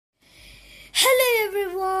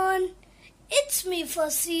everyone, it's me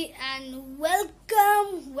Faseeh and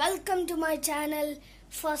welcome to my channel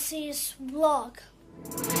Faseeh's vlog.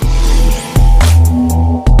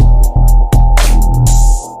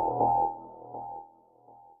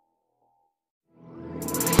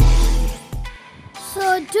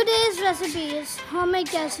 So today's recipe is homemade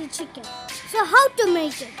KFC chicken. So how to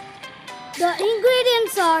make it? The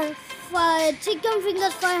ingredients are chicken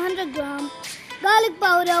fingers 500 gram, garlic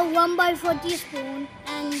powder 1/4 teaspoon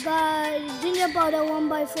and ginger powder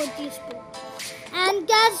 1/4 teaspoon and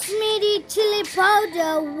Kashmiri chili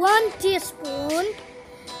powder 1 teaspoon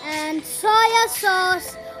and soya sauce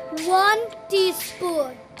 1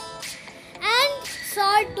 teaspoon and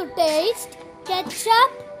salt to taste,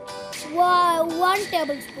 ketchup 1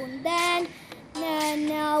 tablespoon. Then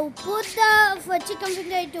now put the chicken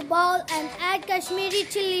finger into bowl and add Kashmiri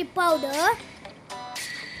chili powder.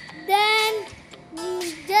 Then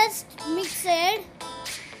just mix it.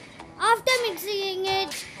 After mixing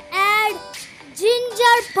it, add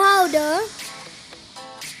ginger powder.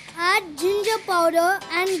 Add ginger powder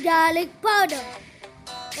and garlic powder.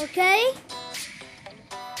 Okay.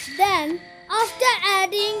 Then after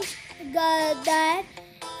adding that,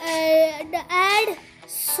 add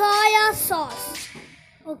soya sauce.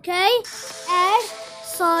 Okay. Add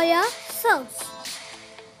soya sauce.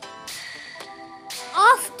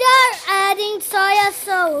 After adding soya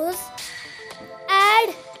sauce,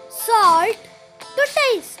 add salt to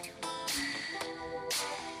taste.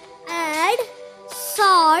 Add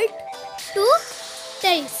salt to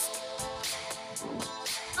taste.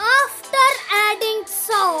 After adding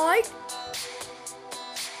salt,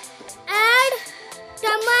 add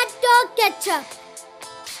tomato ketchup.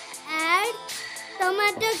 Add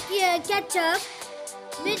tomato ketchup,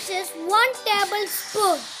 which is 1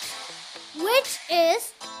 tablespoon. Which is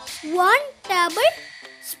 1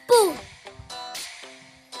 tablespoon.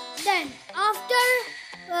 Then after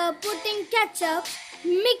putting ketchup,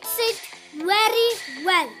 mix it very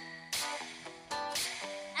well.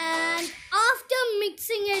 And after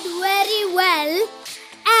mixing it very well,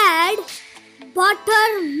 add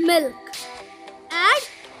buttermilk. Add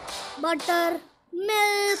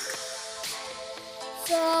buttermilk.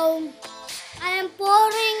 So I am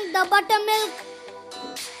pouring the buttermilk.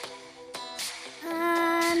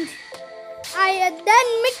 And I then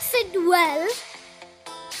mix it well.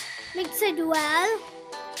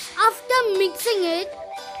 After mixing it,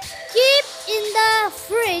 keep in the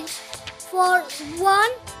fridge for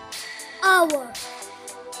 1 hour.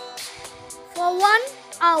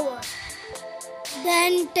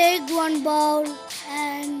 Then take 1 bowl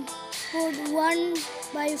and put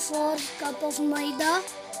 1/4 cup of MAIDA.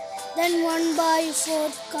 Then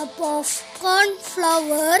 1/4 cup of corn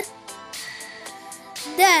flour.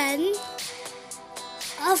 Then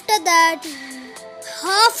after that,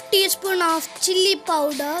 half teaspoon of chili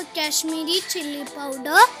powder, Kashmiri chili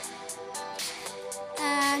powder,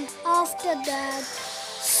 and after that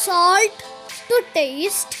salt to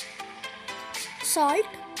taste,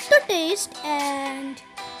 and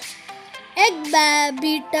egg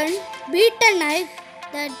beaten egg,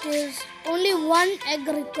 that is only 1 egg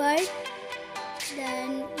required. Then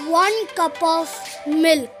 1 cup of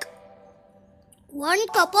milk. 1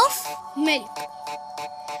 cup of milk.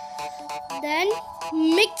 Then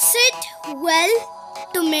mix it well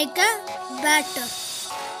to make a batter.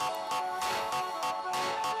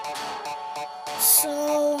 So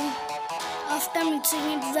after mixing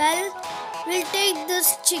it well, we'll take this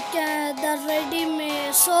chicken, the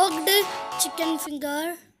ready-made soaked chicken finger,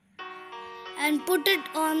 and put it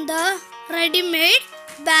on the ready-made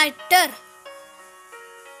batter.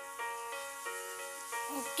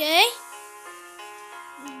 Okay.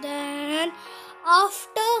 Then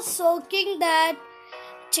after soaking that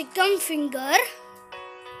chicken finger,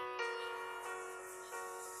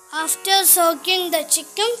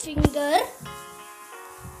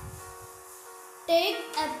 take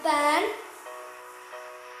a pan.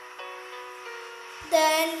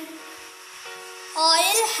 Then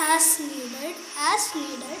oil as needed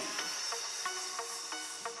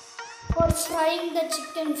for frying the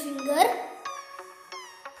chicken finger.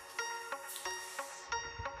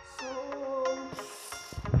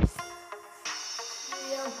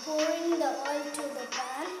 Pouring the oil to the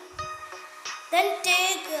pan. Then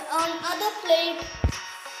take on other plate,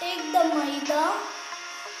 take the MAIDA.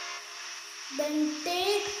 Then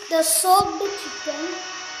take the soaked chicken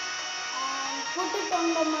and put it on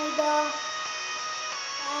the MAIDA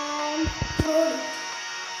and roll it.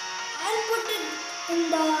 And put it in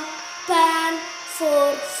the pan for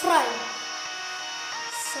frying.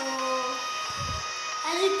 So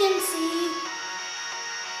as you can see,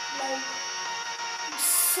 like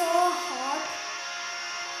so hot.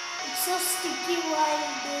 It's so sticky while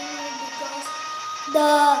doing it because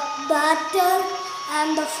the batter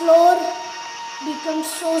and the flour becomes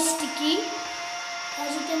so sticky.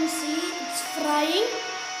 As you can see, it's frying.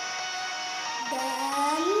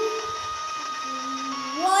 Then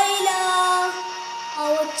voila!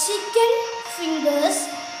 Our chicken fingers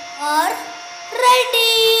are ready.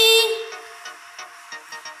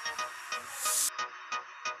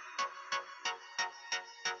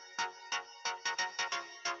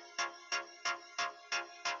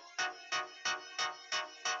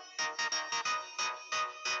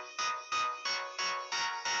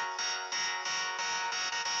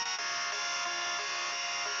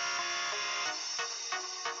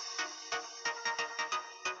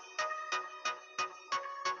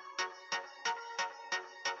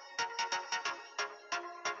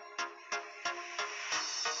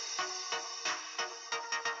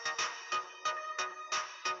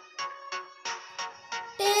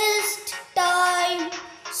 Taste time.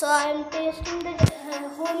 So I'm tasting the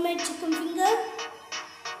homemade chicken finger.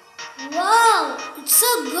 Wow, it's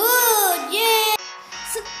so good. Yay!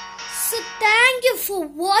 So thank you for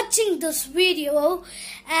watching this video,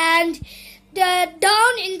 and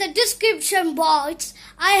down in the description box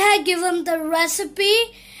I have given the recipe,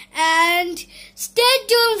 and stay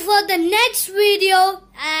tuned for the next video.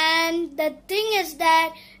 And the thing is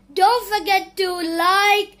that don't forget to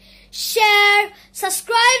like, share,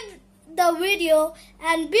 subscribe the video,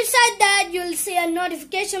 and beside that you'll see a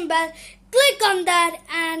notification bell. Click on that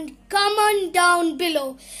and comment down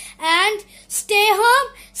below. And stay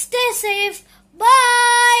home, stay safe.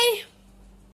 Bye.